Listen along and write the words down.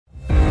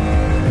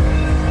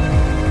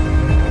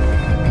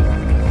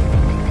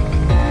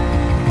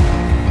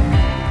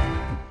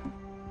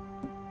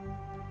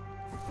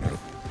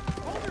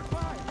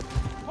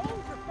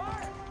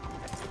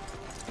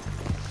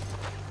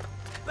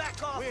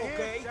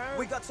Sheriff.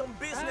 We got some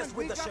business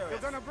with the sheriff. You're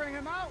gonna bring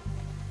him out?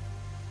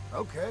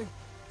 Okay.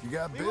 You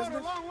got We business?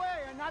 went a long way,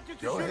 and not just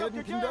to Go shoot ahead up the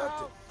and conduct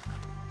jailhouse.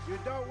 You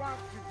don't want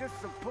to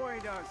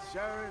disappoint us,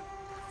 Sheriff.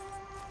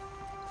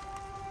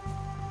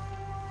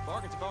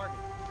 Bargain's a bargain.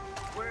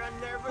 We're a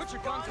nervous Put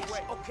your guns bunch,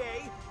 away.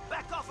 okay?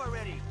 Back off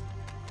already.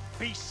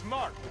 Be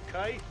smart,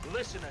 okay?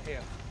 Listen to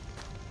him.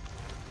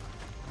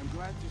 I'm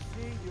glad to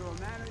see you're a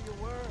man of your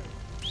word.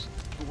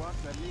 To us,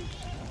 at least.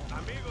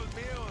 Amigos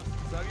míos,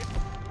 ¿sabían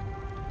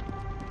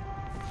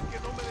que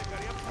no me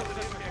dejarían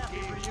pudrirme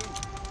aquí?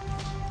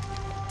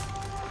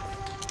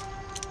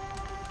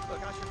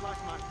 Look, I should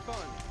lost my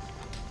fun.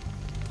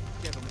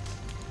 Gentlemen.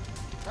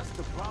 That's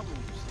the problem,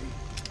 you see.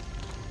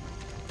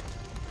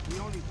 We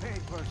only pay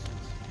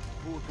persons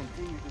who will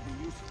continue to be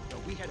useful. No,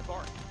 we had a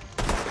bargain.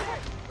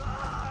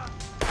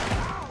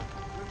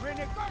 We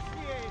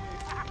renegotiated.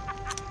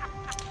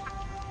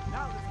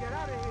 Now let's get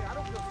out of here. I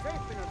don't feel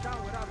safe in a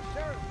town without a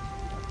sheriff.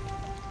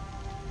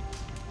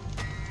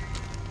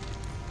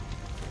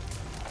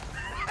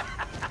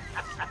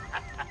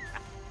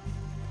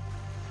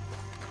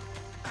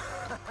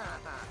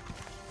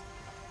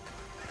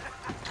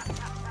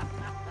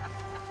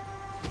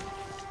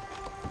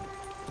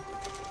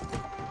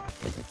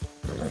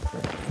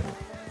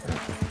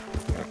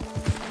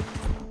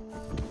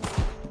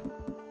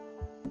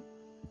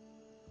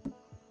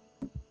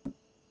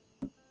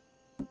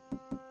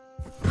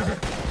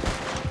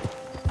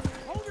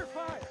 Hold your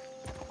fire!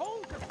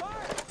 Hold your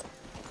fire!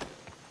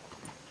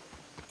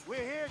 We're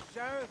here,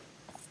 Sheriff.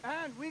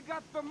 And we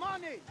got the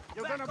money.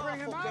 You're Back gonna bring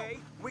him off, okay?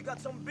 out? We got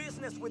some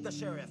business with the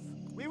sheriff.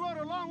 We rode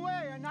a long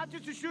way, and not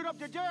just to shoot up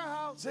the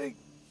jailhouse. See,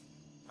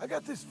 I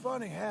got this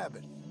funny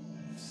habit.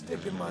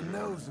 Sticking my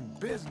nose in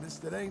business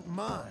that ain't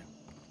mine.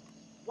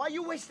 Why are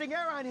you wasting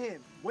air on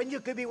him when you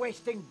could be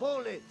wasting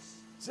bullets?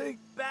 See,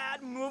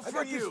 Bad move I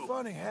for got you. this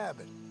funny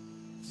habit.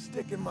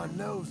 Sticking my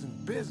nose in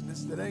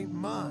business that ain't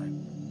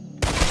mine.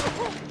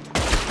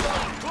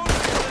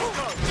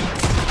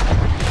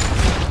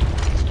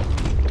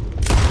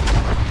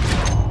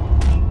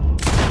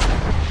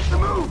 The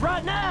move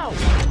right now!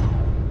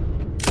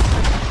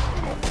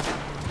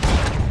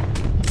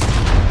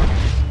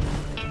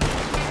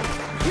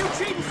 You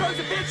cheating sons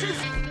of bitches!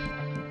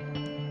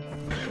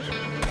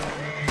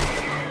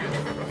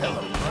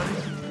 Hello, buddy.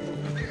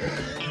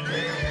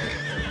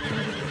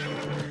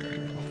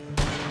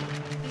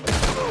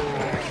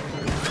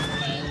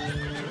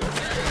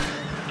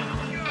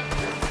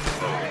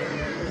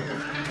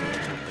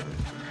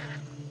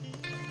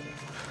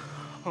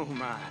 Oh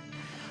my.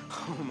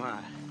 Oh my.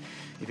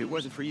 If it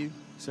wasn't for you,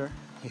 sir,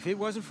 if it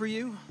wasn't for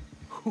you,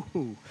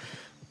 whew,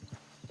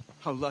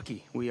 how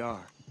lucky we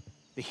are.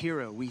 The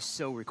hero we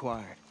so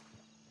required.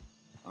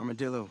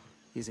 Armadillo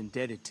is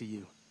indebted to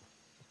you.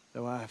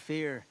 Though I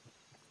fear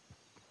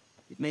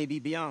it may be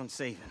beyond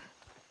saving.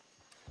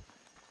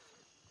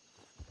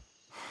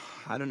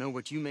 I don't know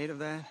what you made of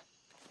that,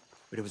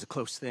 but it was a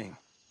close thing.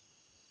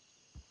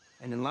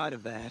 And in light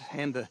of that,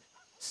 and the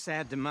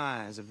sad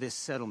demise of this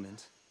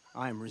settlement,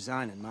 I am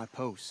resigning my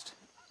post.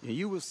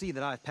 You will see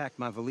that I've packed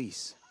my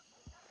valise,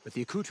 but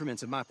the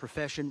accoutrements of my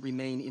profession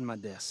remain in my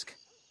desk.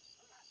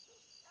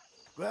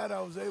 Glad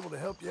I was able to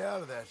help you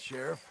out of that,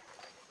 Sheriff.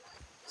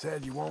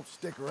 Sad you won't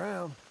stick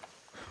around.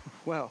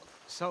 Well,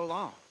 so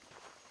long.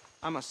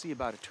 I must see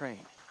about a train.